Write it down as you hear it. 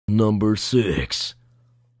number 6.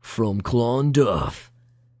 From Clonduff,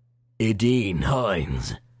 Edine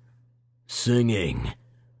Hines. Singing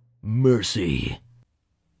Mercy.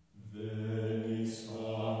 Veni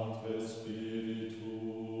Sancte Spiritus,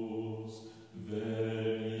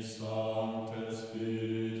 Veni Sancte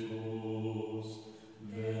Spiritus,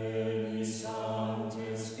 Veni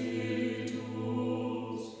Sancte Spiritus,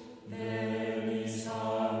 Veni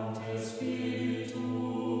Sancte Spiritus,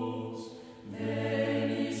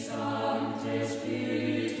 Veni Sancte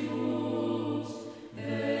Spiritus,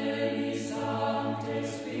 Veni Sancte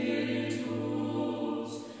Spiritus,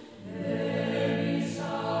 Veni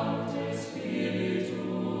Sancte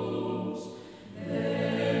Spiritus,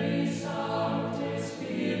 Veni Sancte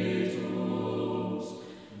Spiritus,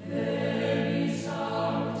 Veni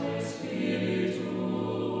Sancte Spiritus,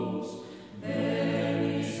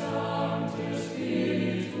 Veni Sancte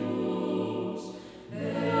Spiritus,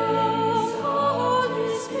 Holy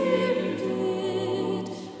Spirit did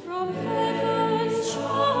from heaven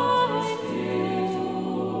shine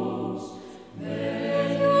forth, with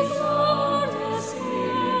your glorious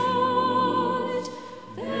light.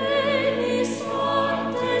 Veni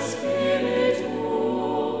Sancte Spiritus,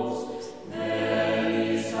 Veni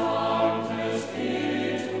Sancte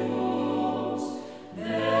Spiritus,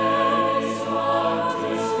 Veni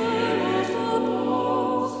Sancte Spiritus,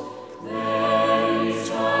 Veni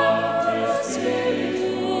Sancte Spiritus.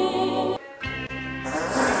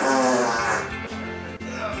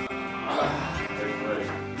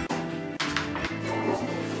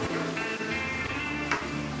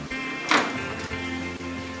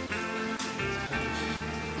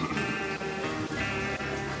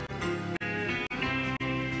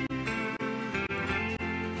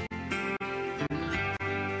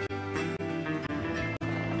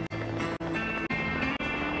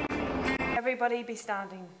 Everybody be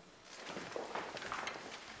standing.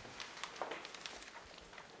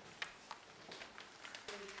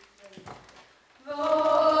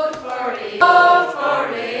 Vote for it. Vote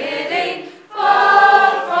for reading.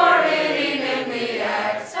 Vote for reading in the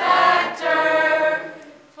X Factor.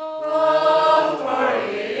 Vote for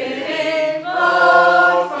reading.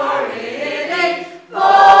 Vote for reading.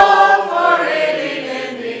 Vote for reading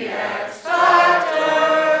in the X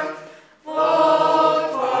Factor. Vote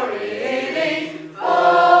for reading.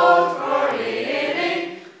 Vote for reading.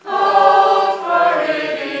 Vote for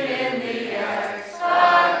reading in the X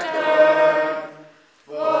Factor.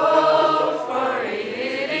 Vote for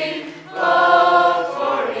reading. Vote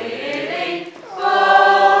for reading.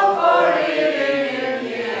 Vote for reading in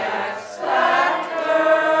the X Factor.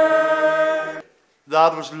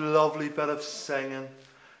 That was a lovely bit of singing.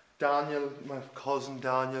 Daniel, my cousin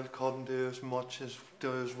Daniel, couldn't do as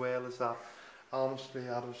well as that. Honestly,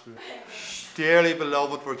 that was dearly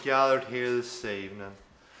beloved. We're gathered here this evening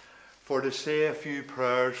for to say a few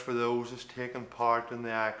prayers for those who's taken part in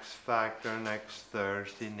the X Factor next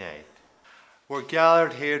Thursday night. We're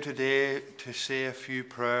gathered here today to say a few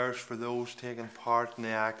prayers for those taking part in the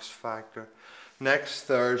X Factor next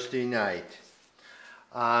Thursday night.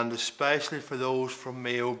 And especially for those from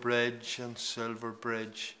Mayo Bridge and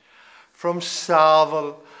Silverbridge, from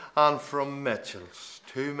Saville and from Mitchell's,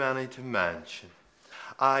 too many to mention.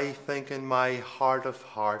 I think in my heart of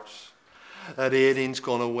hearts that Aidine's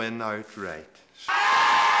going to win outright.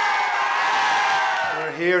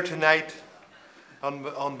 We're here tonight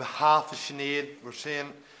on behalf of Sinead. We're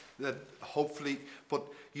saying that hopefully, but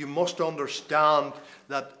you must understand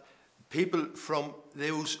that people from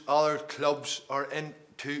those other clubs are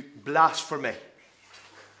into blasphemy.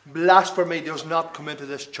 Blasphemy does not come into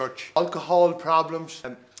this church. Alcohol problems,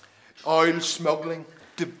 oil smuggling,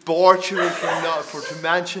 debauchery, to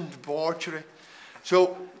mention debauchery.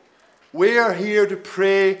 So we are here to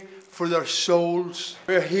pray for their souls.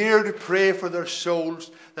 We're here to pray for their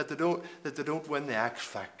souls that they don't win the X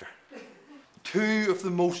Factor. Two of the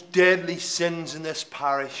most deadly sins in this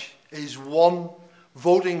parish is one,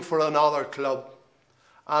 voting for another club,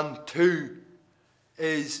 and two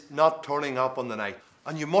is not turning up on the night.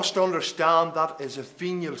 And you must understand that is a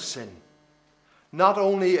venial sin. Not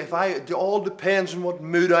only it all depends on what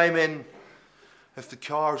mood I'm in. If the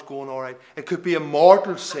car's going all right, it could be a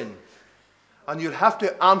mortal sin. And you'll have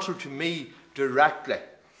to answer to me directly.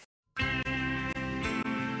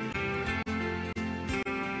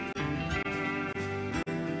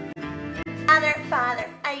 Father,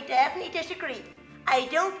 I definitely disagree. I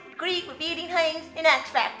don't agree with eating Heinz in X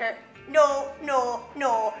Factor. No, no,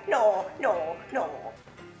 no, no, no, no.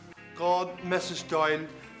 God, Mrs. Doyle,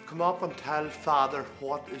 come up and tell Father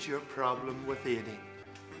what is your problem with eating.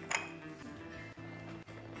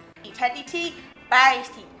 20 tea, Barry's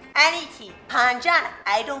tea. any tea, panjana,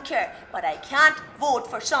 I don't care, but I can't vote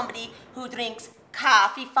for somebody who drinks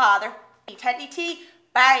coffee, father. Teddy tea,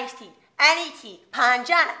 Barry's tea, any tea,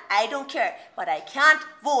 panjana, I don't care, but I can't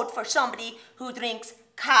vote for somebody who drinks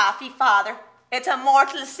coffee, father. It's a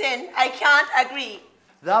mortal sin. I can't agree.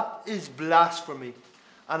 That is blasphemy,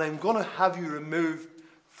 and I'm going to have you removed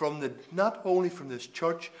from not only from this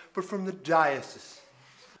church, but from the diocese.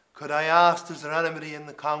 Could I ask, is there anybody in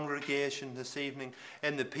the congregation this evening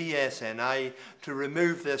in the PSNI to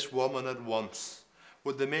remove this woman at once?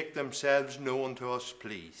 Would they make themselves known to us,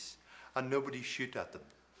 please? And nobody shoot at them.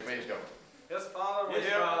 Please go. Yes, Father, we're Yes,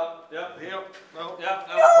 here. Father. Yep, here. No. Yeah,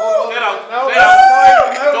 no. No. Get out. No. Get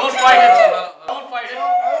out. No. Don't fight it. Don't fight it.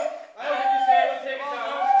 What did you say? We'll take it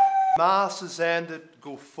down. Mass is ended.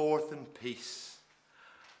 Go forth in peace.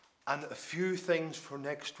 And a few things for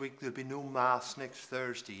next week. There'll be no Mass next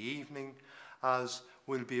Thursday evening, as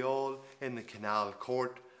we'll be all in the Canal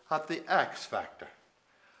Court at the X Factor.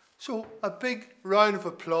 So a big round of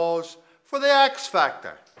applause for the X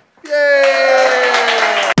Factor. Yay!